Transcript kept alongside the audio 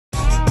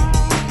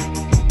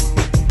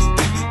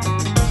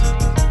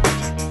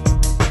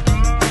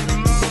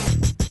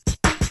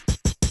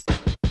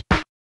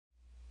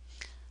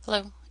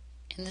Hello.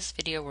 In this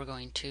video we're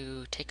going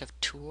to take a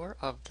tour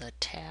of the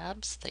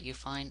tabs that you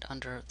find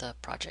under the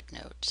project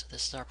node. So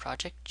this is our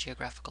project,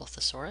 Geographical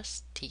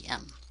Thesaurus,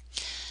 TM.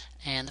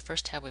 And the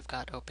first tab we've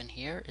got open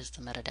here is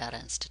the Metadata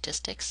and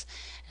Statistics,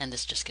 and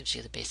this just gives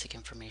you the basic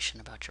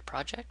information about your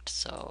project.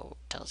 So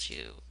it tells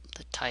you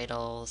the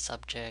title,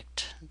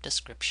 subject,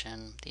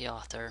 description, the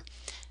author.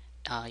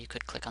 You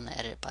could click on the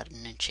edit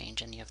button and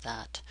change any of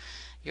that.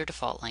 Your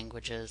default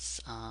languages,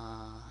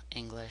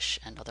 English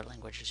and other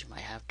languages you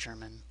might have,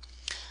 German.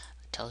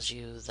 It tells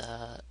you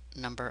the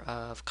number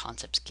of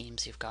concept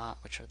schemes you've got,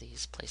 which are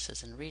these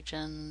places and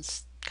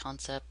regions,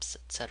 concepts,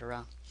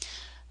 etc.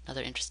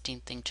 Another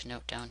interesting thing to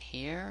note down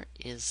here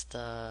is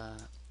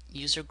the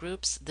user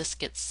groups. This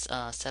gets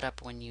set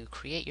up when you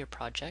create your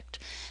project,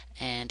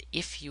 and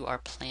if you are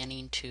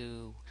planning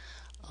to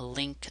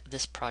link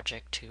this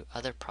project to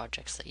other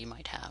projects that you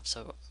might have,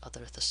 so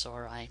other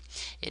thesauri,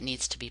 it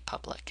needs to be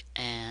public.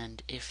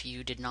 And if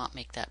you did not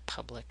make that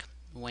public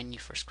when you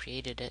first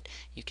created it,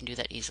 you can do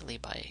that easily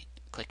by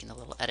clicking the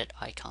little edit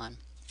icon.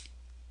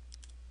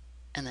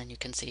 And then you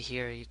can see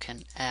here you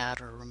can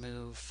add or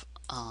remove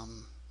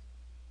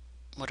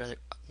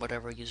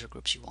whatever user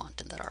groups you want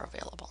and that are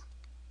available.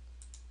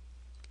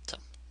 So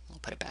we'll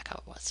put it back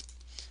how it was.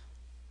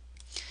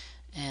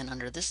 And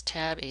under this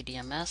tab,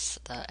 ADMS,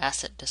 the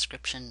Asset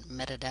Description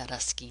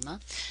Metadata Schema,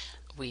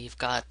 we've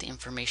got the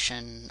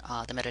information,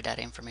 the metadata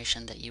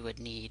information that you would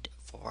need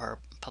for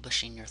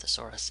publishing your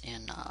thesaurus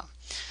in a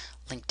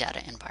linked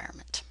data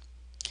environment.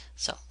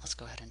 So let's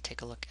go ahead and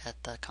take a look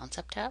at the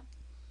Concept tab.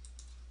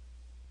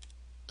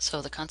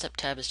 So the Concept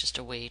tab is just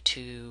a way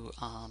to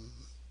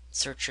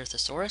search your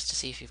thesaurus to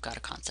see if you've got a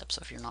concept.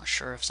 So if you're not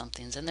sure if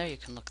something's in there, you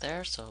can look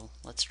there. So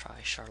let's try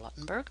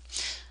Charlottenburg,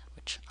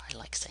 which I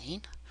like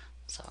saying.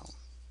 So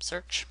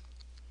search,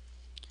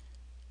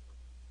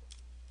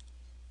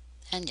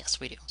 and yes,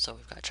 we do. So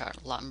we've got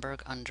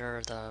Charlottenburg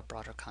under the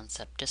broader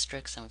concept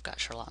districts, and we've got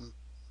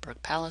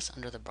Charlottenburg Palace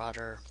under the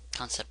broader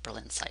concept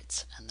Berlin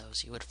sites, and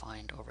those you would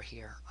find over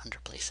here under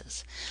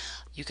places.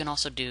 You can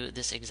also do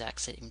this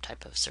exact same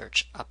type of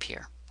search up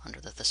here under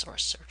the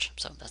thesaurus search,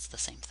 so that's the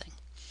same thing.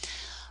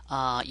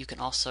 You can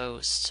also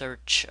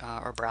search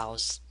or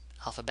browse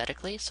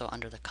alphabetically, so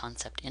under the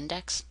concept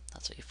index,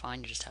 that's what you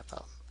find. You just have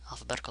an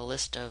alphabetical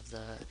list of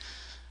the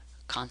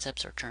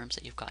concepts or terms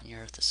that you've got in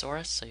your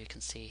thesaurus. So you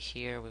can see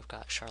here we've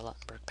got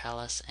Charlottenburg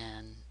Palace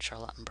and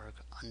Charlottenburg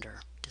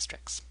under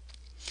districts.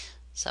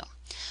 So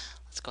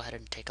let's go ahead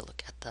and take a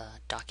look at the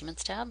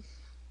Documents tab.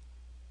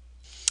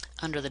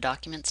 Under the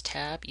Documents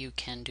tab, you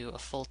can do a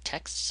full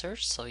text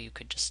search, so you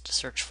could just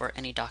search for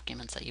any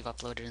documents that you've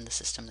uploaded in the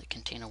system that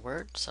contain a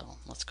word. So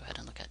let's go ahead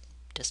and look at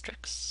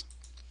districts,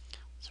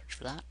 search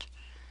for that,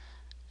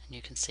 and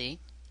you can see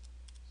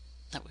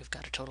that we've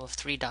got a total of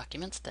 3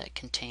 documents that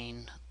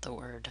contain the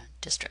word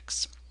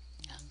districts,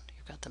 and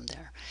you've got them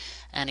there.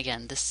 And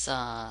again, this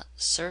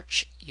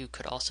search you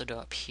could also do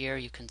up here.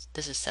 You can,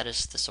 this is set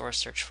as thesaurus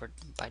search for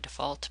by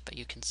default, but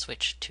you can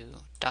switch to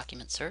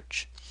document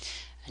search,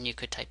 and you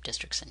could type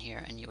districts in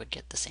here and you would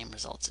get the same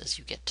results as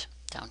you get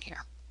down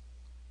here.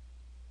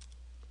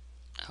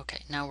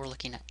 Okay, now we're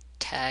looking at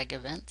tag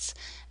events,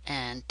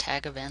 and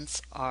tag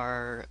events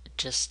are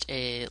just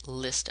a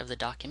list of the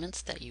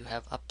documents that you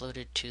have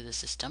uploaded to the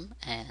system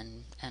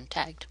and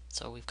tagged.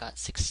 So we've got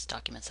 6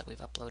 documents that we've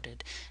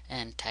uploaded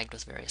and tagged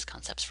with various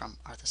concepts from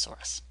our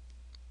thesaurus.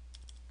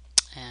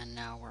 And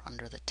now we're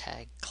under the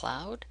tag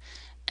cloud,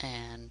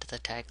 and the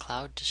tag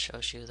cloud just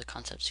shows you the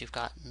concepts you've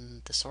got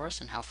in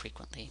thesaurus and how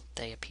frequently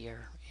they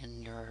appear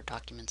in your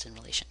documents in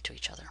relation to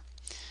each other.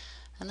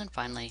 And then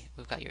finally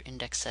we've got your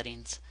index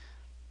settings,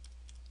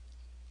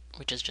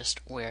 which is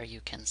just where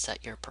you can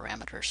set your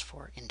parameters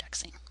for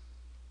indexing.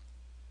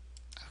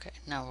 Okay,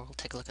 now we'll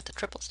take a look at the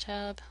Triples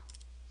tab,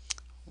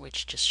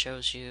 which just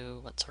shows you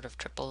what sort of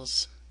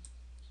triples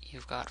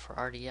you've got for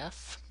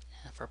RDF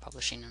for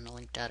publishing in a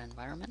linked data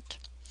environment.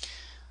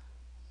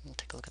 We'll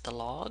take a look at the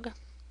log.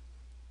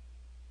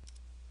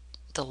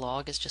 The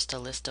log is just a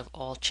list of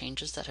all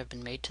changes that have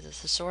been made to the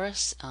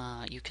thesaurus.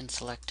 You can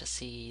select to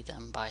see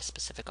them by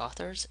specific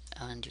authors,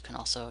 and you can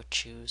also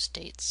choose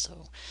dates.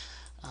 So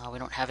we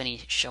don't have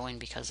any showing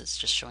because it's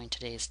just showing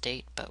today's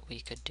date, but we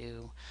could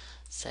do,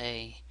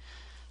 say,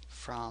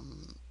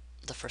 from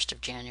the 1st of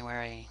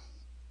January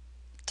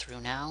through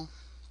now,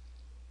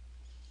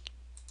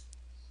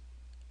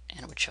 and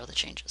it would show the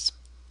changes.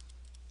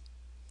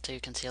 So you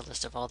can see a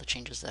list of all the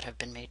changes that have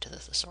been made to the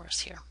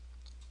thesaurus here.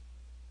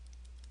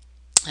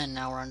 And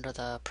now we're under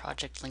the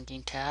Project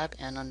Linking tab,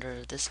 and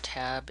under this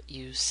tab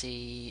you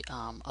see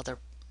other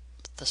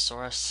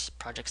thesaurus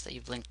projects that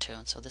you've linked to.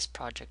 And so this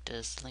project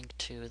is linked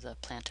to the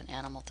Plant and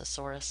Animal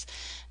Thesaurus,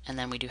 and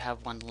then we do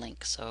have one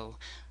link. So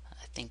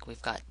I think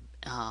we've got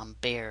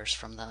bears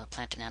from the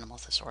Plant and Animal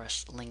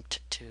Thesaurus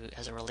linked to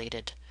as a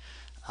related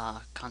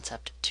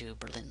concept to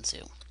Berlin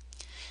Zoo.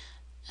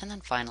 And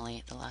then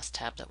finally, the last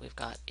tab that we've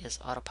got is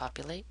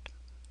Auto-Populate.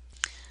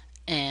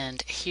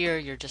 And here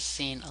you're just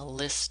seeing a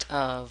list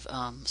of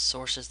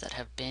sources that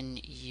have been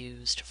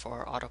used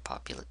for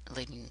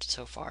auto-populating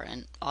so far.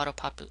 And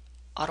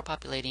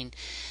auto-populating,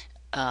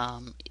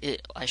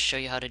 I show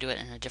you how to do it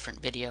in a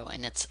different video,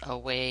 and it's a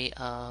way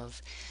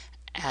of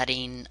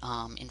adding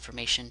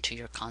information to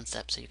your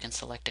concept. So you can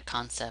select a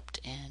concept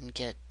and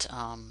get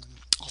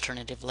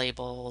alternative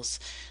labels,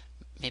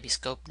 maybe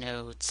scope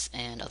notes,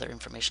 and other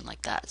information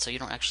like that. So you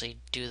don't actually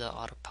do the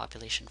auto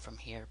population from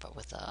here, but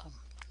with a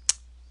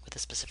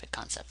specific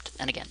concept.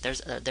 And again,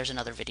 there's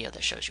another video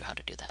that shows you how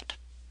to do that.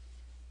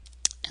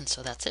 And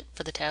so that's it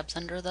for the tabs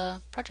under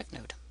the project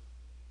node.